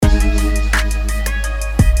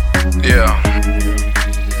Yeah.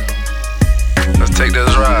 Let's take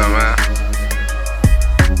this ride, man.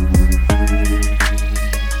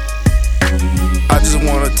 I just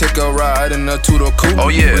wanna take a ride in a two-door coupe. Oh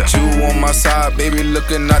yeah. With you on my side, baby,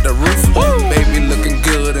 looking out the roof. Woo. Baby looking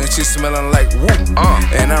good and she smelling like whoop.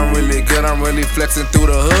 And I'm really good, I'm really flexing through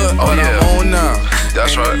the hood. Oh but yeah. I'm on now.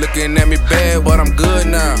 That's Ain't right. you looking at me bad, but I'm good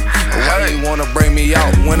now. Why Hey. you wanna bring me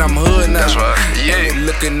out when I'm hood now? That's right. Yeah. Ain't you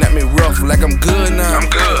looking at me rough like I'm good now? I'm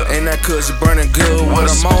good. Ain't that cause you burning good when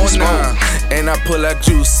What's I'm on smoke? now? And I pull that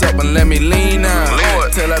juice up and let me lean now.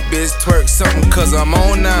 Lord. Tell that bitch twerk something cause I'm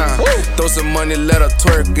on now. Woo. Throw some money, let her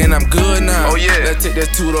twerk and I'm good now. Oh, yeah. Let's take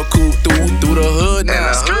that two-door coupe through the hood now. And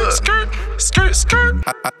a skirt.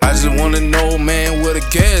 I just wanna know, man, where the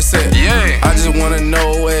gas at? Yeah. I just wanna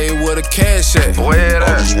know, hey, where the cash at? Where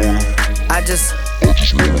that?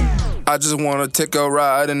 I just wanna take a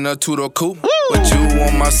ride in a two-door coupe. With you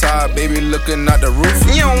on my side, baby, looking out the roof.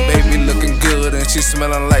 Baby looking good and she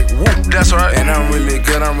smelling like whoop. That's right. And I'm really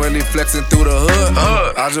good, I'm really flexing through the hood.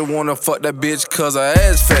 I just wanna fuck that bitch cause her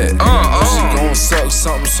ass fat. She gon' suck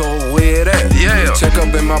something, so where that? Yeah. Check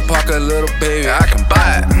up in my pocket, little baby, I can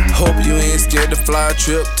buy it. Hope you ain't scared to fly a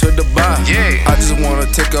trip to Dubai. Yeah. I just wanna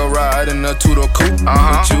take a ride in a two-door coupe.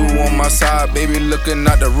 With you on my side, baby, looking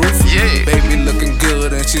out the roof. Yeah. Baby looking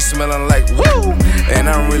good and she smelling like woo. And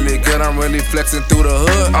I'm really good, I'm really flexing through the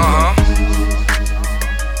hood.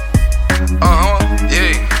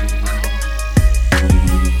 Yeah.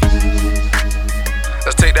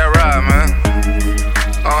 Let's take that ride, man.